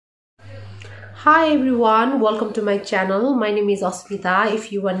Hi everyone, welcome to my channel. My name is Asmita.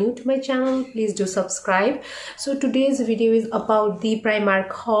 If you are new to my channel, please do subscribe. So today's video is about the Primark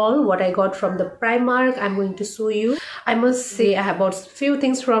haul, what I got from the Primark. I'm going to show you. I must say I have bought few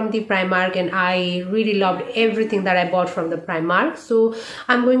things from the Primark and I really loved everything that I bought from the Primark. So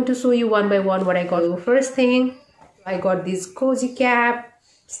I'm going to show you one by one what I got. First thing, I got this cozy cap.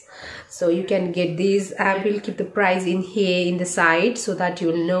 So you can get these. I will keep the price in here in the side so that you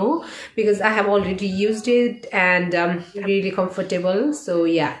will know, because I have already used it and really comfortable. So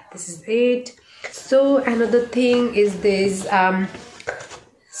yeah, this is it. So another thing is this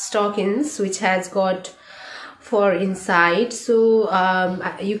stockings, which has got fur inside. So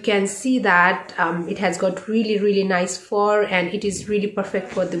you can see that it has got really nice fur and it is really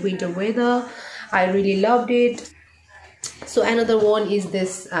perfect for the winter weather. I really loved it. So another one is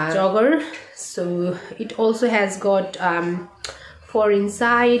this jogger. So it also has got fur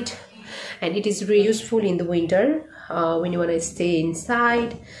inside and it is really useful in the winter when you want to stay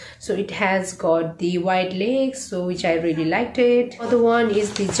inside. So it has got the wide legs, so which I really liked it. Other one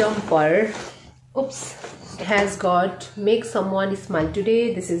is the jumper. Oops. It has got make someone smile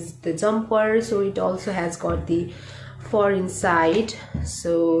today. This is the jumper. So it also has got the fur inside.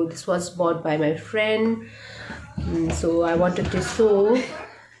 So this was bought by my friend. So I wanted to show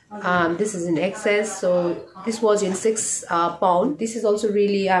this is in excess. So this was in £6. This is also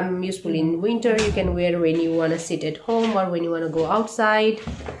really useful in winter. You can wear when you want to sit at home or when you want to go outside.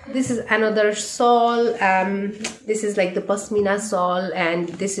 This is another shawl. This is like the pashmina shawl and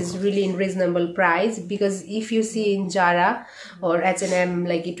this is really in reasonable price, because if you see in Zara or H&M,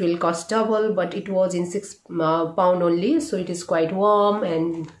 like it will cost double, but it was in £6 only. So it is quite warm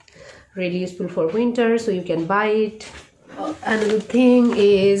and really useful for winter, so you can buy it. Another thing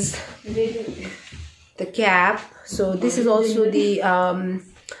is the cap. So this is also the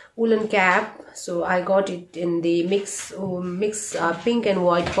woolen cap. So I got it in the mix pink and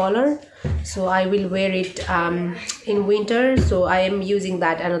white color. So I will wear it in winter. So I am using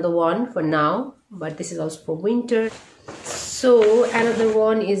that another one for now, but this is also for winter. So another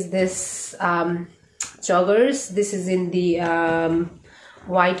one is this joggers. This is in the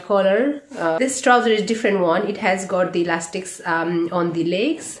white color. This trouser is different one. It has got the elastics on the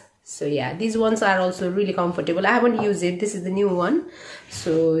legs. So yeah, these ones are also really comfortable. I haven't used it. This is the new one.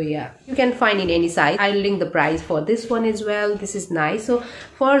 So yeah, you can find in any size. I'll link the price for this one as well. This is nice. So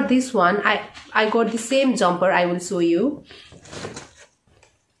for this one, I got the same jumper. I will show you.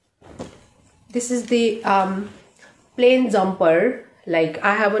 This is the plain jumper. Like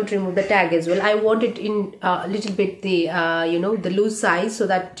I haven't removed the tag as well. I want it in a little bit the the loose size, so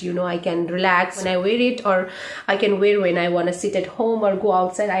that I can relax when I wear it, or I can wear when I want to sit at home or go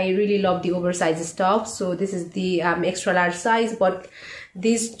outside. I really love the oversized stuff. So this is the extra large size, but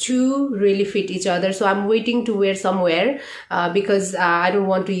these two really fit each other. So I'm waiting to wear somewhere because I don't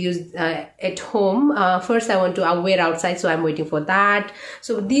want to use at home. First I want to wear outside, so I'm waiting for that.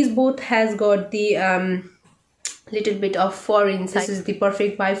 So these both has got the little bit of fur inside. This is the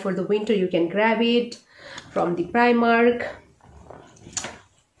perfect buy for the winter. You can grab it from the Primark.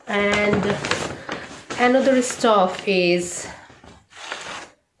 And another stuff is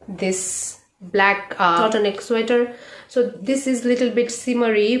this black turtleneck sweater. So this is little bit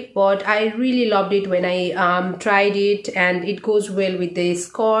shimmery, but I really loved it when I tried it, and it goes well with the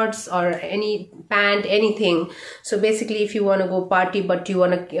skirts or any pant, anything. So basically if you want to go party but you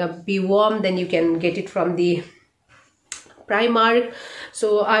want to be warm, then you can get it from the Primark.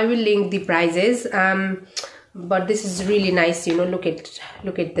 So I will link the prices, but this is really nice. Look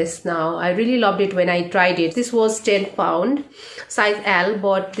at this now. I really loved it when I tried it. This was £10, size L,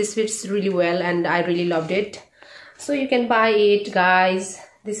 but this fits really well and I really loved it. So you can buy it, guys.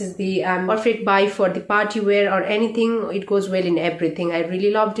 This is the perfect buy for the party wear or anything. It goes well in everything. I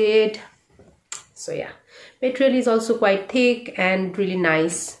really loved it. So yeah, material is also quite thick and really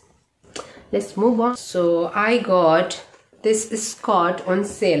nice. Let's move on. So I got this skirt on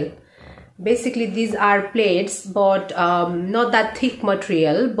sale. Basically these are plaits, but not that thick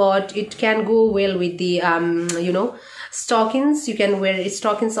material, but it can go well with the stockings. You can wear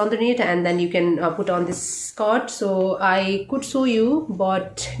stockings underneath and then you can put on this skirt. So I could show you,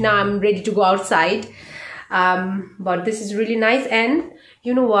 but now I'm ready to go outside. But this is really nice. And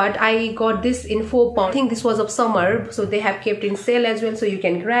you know what, I got this in £4. I think this was of summer, so they have kept in sale as well, so you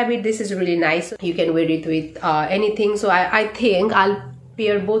can grab it. This is really nice. You can wear it with anything. So I think I'll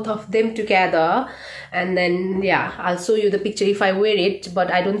pair both of them together, and then yeah, I'll show you the picture if I wear it,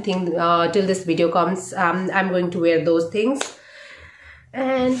 but I don't think till this video comes I'm going to wear those things.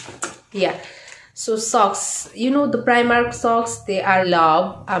 And yeah, So socks, you know, the Primark socks, they are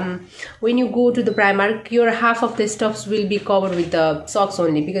love. When you go to the Primark, your half of the stuffs will be covered with the socks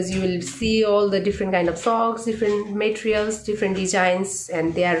only, because you will see all the different kind of socks, different materials, different designs,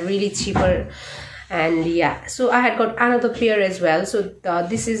 and they are really cheaper. And yeah, so I had got another pair as well. So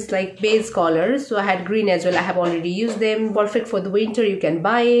this is like beige color, so I had green as well. I have already used them. Perfect for the winter, you can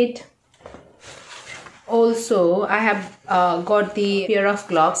buy it. Also, I have got the pair of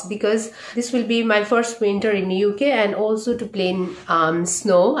gloves, because this will be my first winter in the UK, and also to play in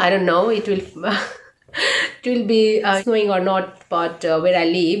snow. I don't know, it will it will be snowing or not, but where I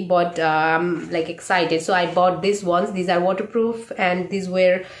live, but I'm like excited. So I bought these ones. These are waterproof, and these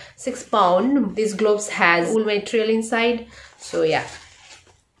were £6. These gloves has wool material inside, so yeah,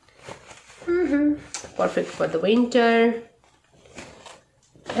 perfect for the winter.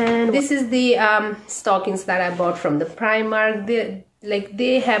 And this is the stockings that I bought from the Primark.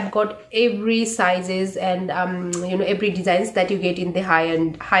 They have got every sizes and you know, every designs that you get in the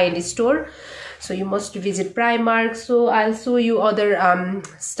high-end store. So you must visit Primark. So I'll show you other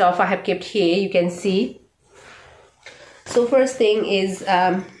stuff I have kept here. You can see. So first thing is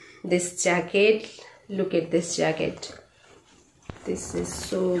this jacket. Look at this jacket. This is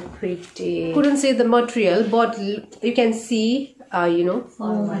so pretty. Couldn't see the material, but you can see you know,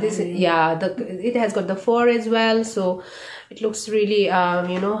 this, yeah, it has got the fur as well, so it looks really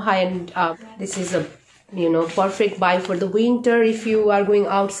you know, high-end. This is a, you know, perfect buy for the winter if you are going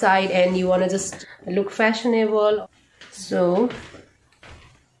outside and you want to just look fashionable. So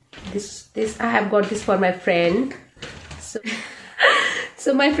this I have got this for my friend.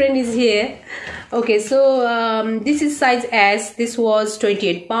 So my friend is here. Okay, so this is size S. This was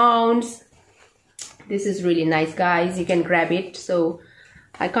 £28. This is really nice, guys. You can grab it. So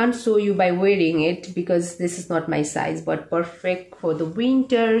I can't show you by wearing it because this is not my size, but perfect for the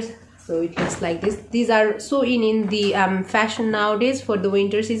winters. So it looks like this. These are so in the fashion nowadays for the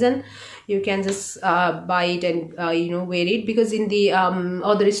winter season. You can just buy it and you know, wear it, because in the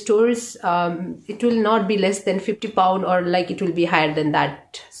other stores it will not be less than £50, or like it will be higher than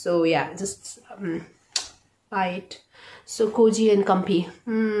that. So yeah, just buy it. So cozy and comfy,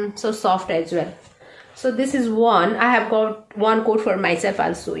 so soft as well. So this is one. I have got one coat for myself.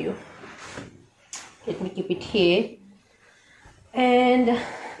 I'll show you. Let me keep it here. And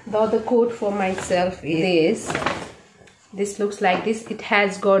the other coat for myself is this. This looks like this. It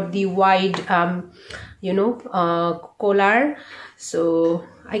has got the wide you know, collar. So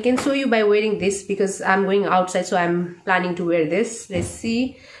I can show you by wearing this, because I'm going outside, so I'm planning to wear this. Let's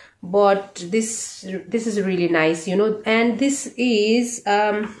see. But this is really nice, you know. And this is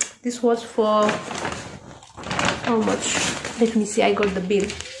this was for how much? Let me see. I got the bill.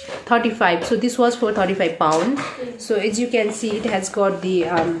 35. So this was for £35. So as you can see, it has got the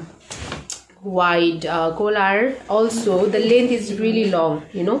wide collar. Also the length is really long,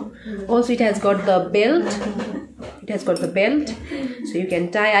 you know. Also it has got the belt. It has got the belt, so you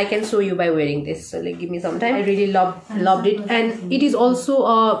can tie. I can show you by wearing this. So like, give me some time. I really loved it, and it is also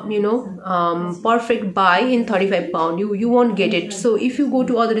a, you know, perfect buy in £35. You won't get it. So if you go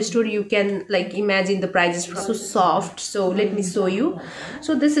to other store, you can like imagine the price is so soft. So let me show you.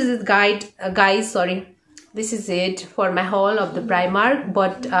 So this is it, guys. Sorry. This is it for my haul of the Primark.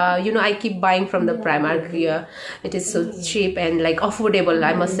 But you know, I keep buying from the Primark here. It is so cheap and like affordable.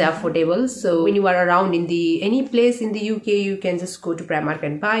 I must say affordable. So when you are around in any place in the UK, you can just go to Primark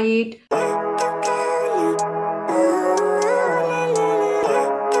and buy it.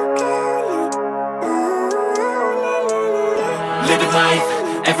 Living life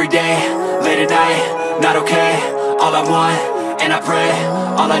every day, late at night, not okay. All I want, and I pray,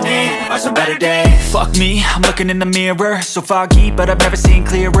 all I need are some better days. Fuck me, I'm looking in the mirror, so foggy, but I've never seen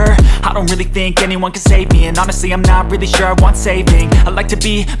clearer. I don't really think anyone can save me, and honestly I'm not really sure I want saving. I like to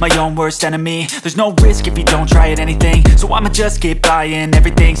be my own worst enemy. There's no risk if you don't try at anything, so I'ma just keep buying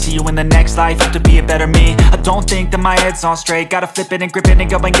everything. See you in the next life, have to be a better me. I don't think that my head's on straight, gotta flip it and grip it and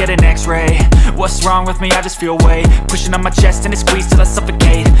go and get an x-ray. What's wrong with me? I just feel weight pushing on my chest and it squeezes till I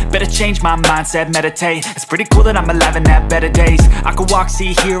suffocate. Better change my mindset, meditate. It's pretty cool that I'm alive and have better days. I could walk,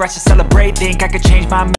 see, hear, I should celebrate. Think I could change my